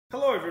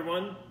Hello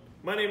everyone,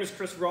 my name is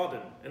Chris Rawdon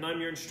and I'm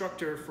your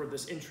instructor for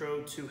this Intro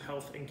to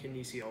Health and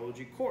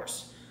Kinesiology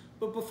course.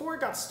 But before I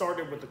got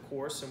started with the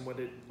course and what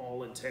it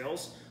all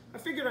entails, I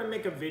figured I'd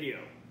make a video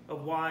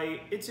of why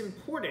it's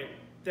important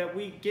that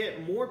we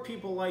get more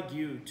people like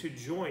you to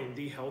join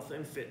the health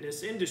and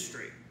fitness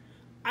industry.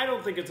 I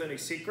don't think it's any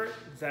secret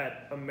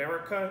that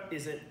America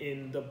isn't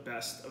in the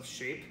best of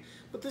shape,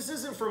 but this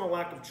isn't from a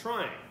lack of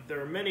trying.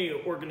 There are many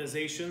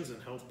organizations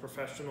and health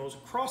professionals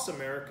across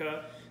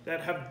America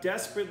that have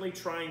desperately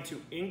trying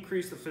to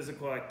increase the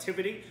physical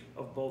activity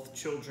of both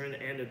children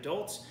and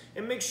adults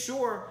and make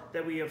sure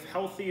that we have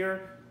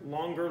healthier,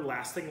 longer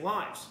lasting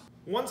lives.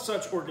 One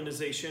such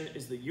organization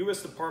is the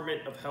U.S.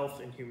 Department of Health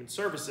and Human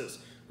Services,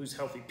 whose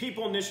Healthy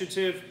People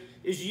Initiative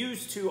is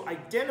used to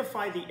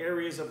identify the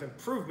areas of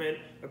improvement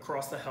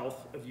across the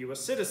health of U.S.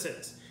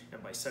 citizens.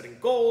 And by setting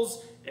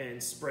goals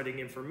and spreading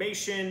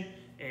information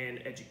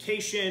and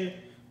education,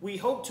 we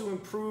hope to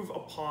improve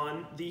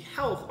upon the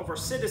health of our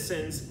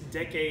citizens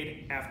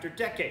decade after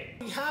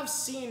decade. We have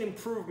seen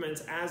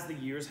improvements as the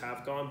years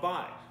have gone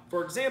by.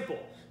 For example,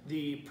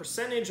 the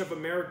percentage of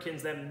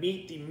Americans that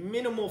meet the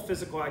minimal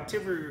physical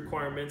activity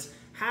requirements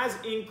has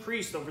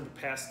increased over the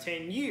past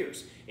 10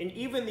 years, and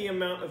even the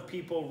amount of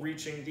people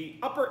reaching the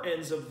upper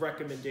ends of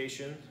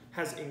recommendation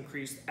has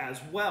increased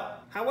as well.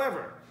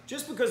 However,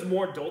 just because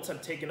more adults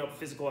have taken up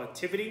physical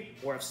activity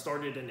or have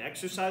started an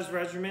exercise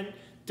regimen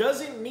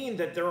doesn't mean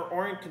that there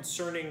aren't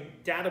concerning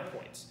data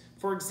points.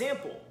 For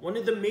example, one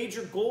of the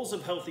major goals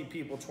of Healthy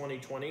People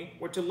 2020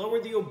 were to lower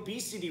the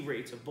obesity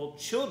rates of both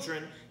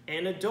children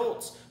and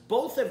adults,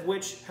 both of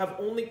which have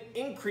only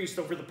increased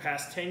over the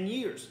past 10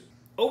 years.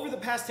 Over the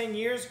past 10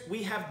 years,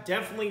 we have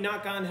definitely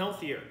not gotten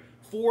healthier.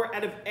 4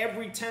 out of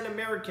every 10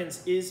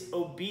 Americans is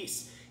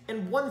obese,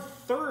 and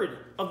 1/3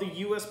 of the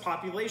US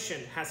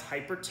population has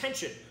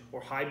hypertension or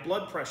high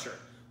blood pressure,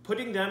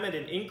 putting them at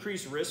an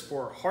increased risk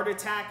for a heart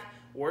attack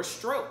or a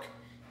stroke.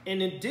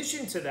 In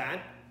addition to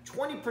that,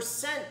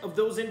 20% of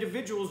those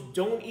individuals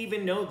don't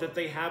even know that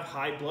they have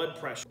high blood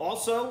pressure.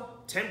 Also,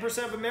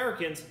 10% of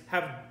Americans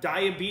have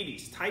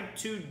diabetes, type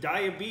 2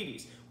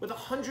 diabetes, with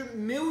 100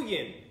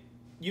 million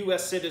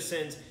US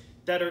citizens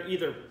that are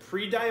either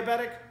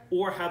pre-diabetic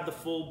or have the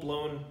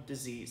full-blown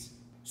disease.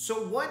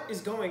 So what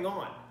is going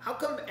on? How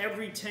come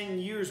every 10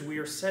 years we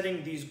are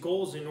setting these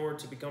goals in order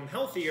to become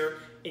healthier,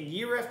 and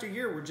year after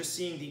year we're just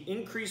seeing the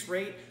increased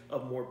rate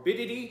of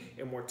morbidity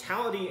and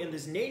mortality in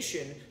this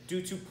nation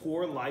due to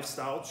poor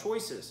lifestyle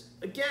choices?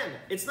 Again,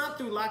 it's not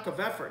through lack of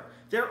effort.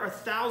 There are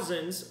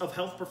thousands of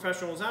health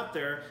professionals out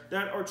there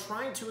that are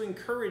trying to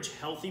encourage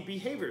healthy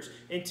behaviors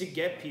and to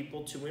get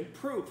people to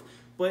improve.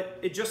 But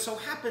it just so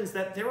happens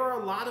that there are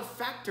a lot of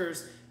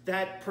factors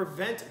that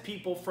prevent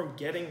people from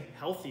getting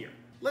healthier.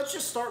 Let's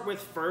just start with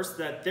first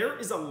that there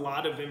is a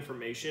lot of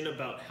information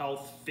about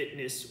health,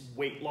 fitness,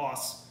 weight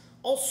loss,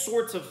 all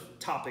sorts of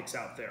topics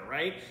out there,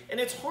 right? And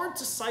it's hard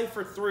to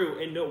cipher through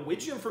and know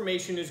which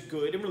information is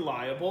good and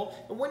reliable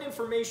and what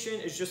information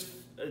is just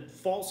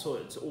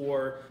falsehoods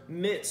or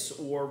myths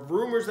or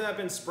rumors that have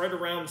been spread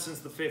around since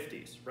the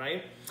 50s,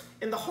 right?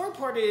 And the hard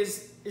part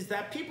is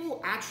that people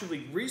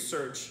actually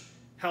research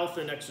health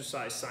and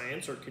exercise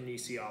science or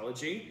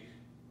kinesiology.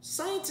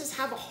 Scientists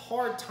have a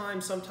hard time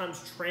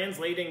sometimes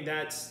translating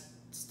that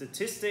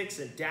statistics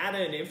and data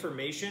and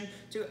information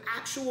to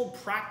actual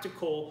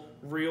practical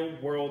real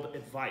world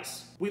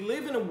advice. We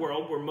live in a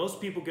world where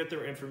most people get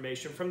their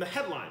information from the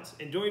headlines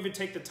and don't even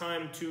take the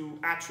time to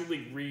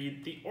actually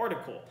read the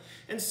article.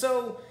 And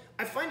so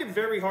I find it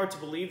very hard to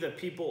believe that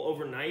people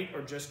overnight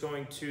are just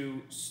going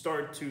to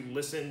start to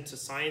listen to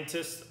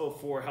scientists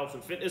for health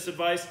and fitness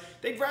advice.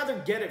 They'd rather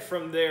get it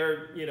from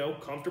their,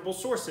 comfortable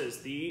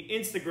sources, the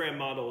Instagram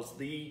models,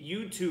 the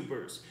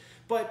YouTubers.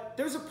 But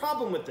there's a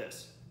problem with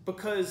this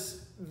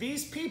because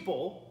these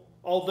people,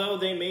 although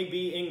they may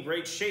be in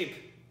great shape,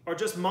 are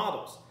just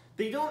models.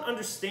 They don't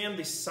understand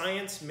the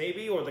science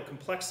maybe or the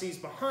complexities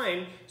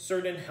behind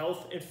certain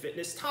health and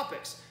fitness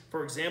topics.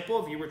 For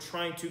example, if you were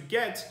trying to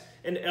get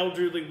an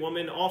elderly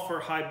woman off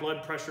her high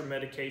blood pressure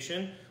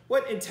medication,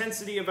 what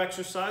intensity of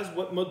exercise,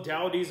 what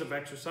modalities of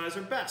exercise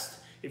are best?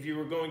 If you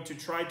were going to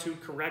try to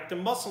correct a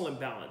muscle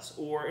imbalance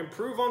or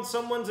improve on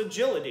someone's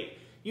agility,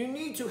 you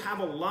need to have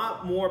a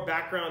lot more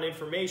background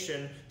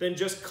information than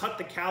just cut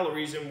the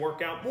calories and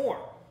work out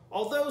more.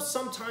 Although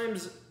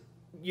sometimes,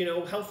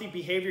 healthy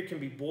behavior can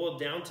be boiled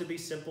down to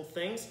these simple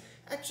things,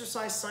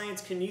 exercise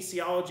science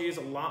kinesiology is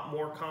a lot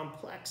more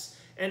complex.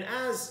 And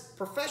as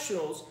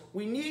professionals,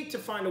 we need to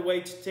find a way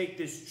to take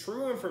this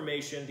true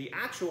information, the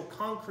actual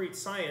concrete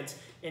science,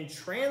 and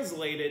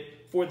translate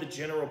it for the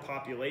general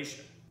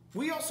population.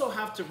 We also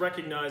have to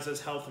recognize as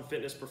health and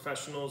fitness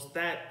professionals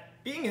that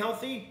being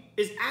healthy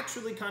is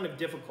actually kind of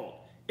difficult.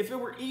 If it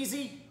were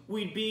easy,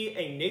 we'd be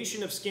a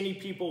nation of skinny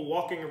people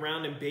walking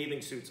around in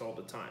bathing suits all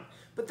the time.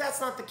 But that's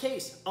not the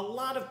case. A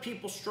lot of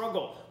people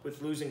struggle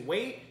with losing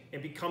weight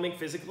and becoming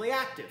physically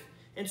active.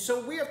 And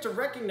so we have to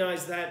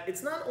recognize that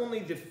it's not only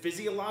the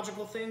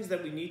physiological things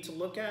that we need to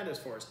look at as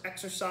far as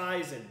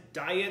exercise and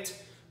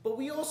diet, but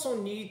we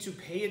also need to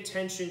pay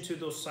attention to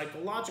those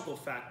psychological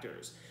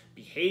factors: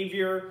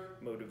 behavior,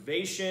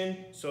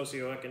 motivation,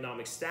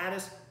 socioeconomic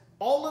status.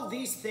 All of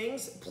these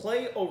things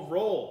play a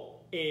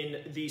role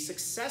in the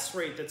success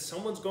rate that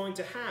someone's going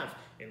to have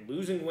in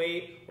losing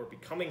weight or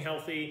becoming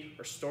healthy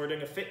or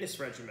starting a fitness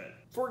regimen.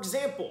 For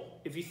example,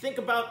 if you think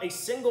about a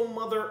single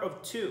mother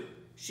of two,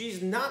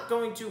 she's not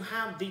going to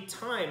have the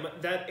time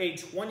that a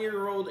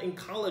 20-year-old in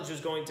college is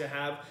going to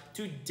have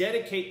to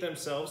dedicate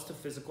themselves to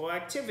physical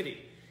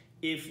activity.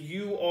 If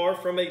you are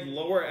from a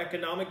lower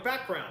economic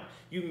background,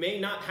 you may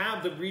not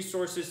have the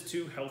resources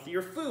to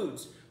healthier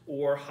foods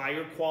or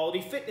higher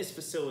quality fitness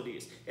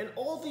facilities. And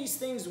all these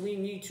things we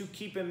need to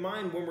keep in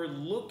mind when we're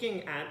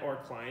looking at our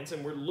clients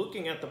and we're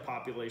looking at the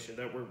population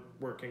that we're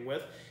working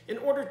with in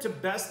order to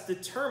best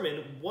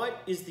determine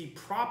what is the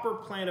proper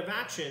plan of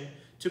action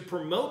to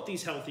promote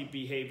these healthy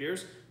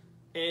behaviors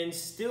and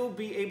still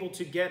be able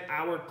to get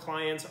our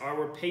clients,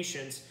 our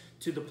patients,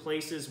 to the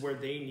places where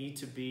they need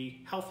to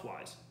be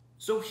health-wise.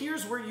 So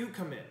here's where you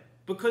come in,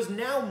 because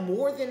now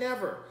more than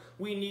ever,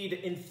 we need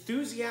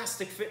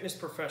enthusiastic fitness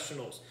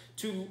professionals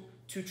to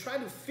try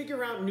to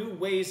figure out new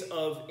ways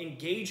of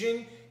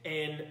engaging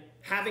and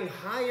having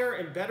higher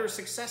and better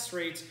success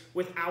rates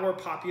with our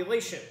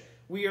population.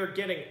 We are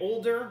getting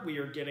older, we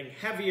are getting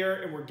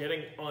heavier, and we're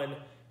getting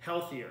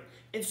unhealthier.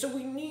 And so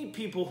we need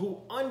people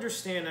who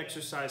understand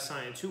exercise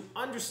science, who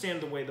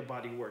understand the way the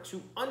body works,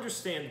 who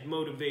understand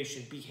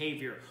motivation,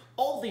 behavior,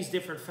 all these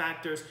different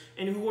factors,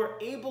 and who are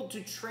able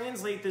to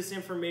translate this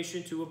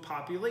information to a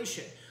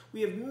population.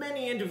 We have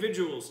many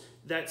individuals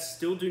that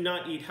still do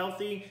not eat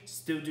healthy,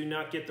 still do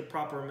not get the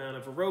proper amount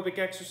of aerobic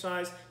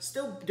exercise,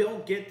 still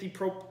don't get the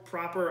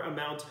proper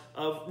amount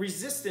of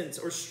resistance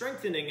or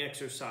strengthening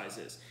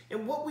exercises.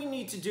 And what we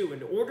need to do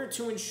in order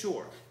to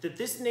ensure that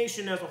this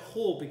nation as a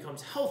whole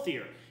becomes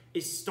healthier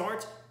is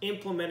start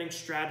implementing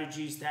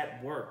strategies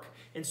that work.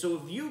 And so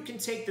if you can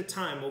take the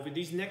time over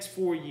these next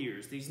 4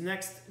 years, these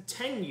next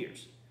 10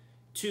 years,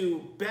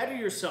 to better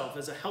yourself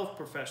as a health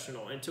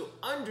professional and to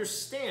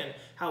understand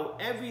how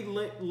every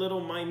little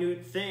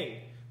minute thing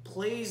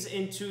plays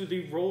into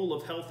the role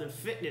of health and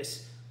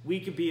fitness,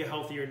 we could be a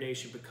healthier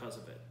nation because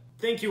of it.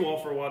 Thank you all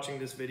for watching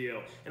this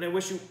video, and I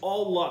wish you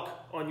all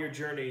luck on your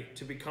journey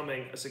to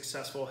becoming a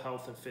successful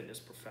health and fitness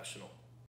professional.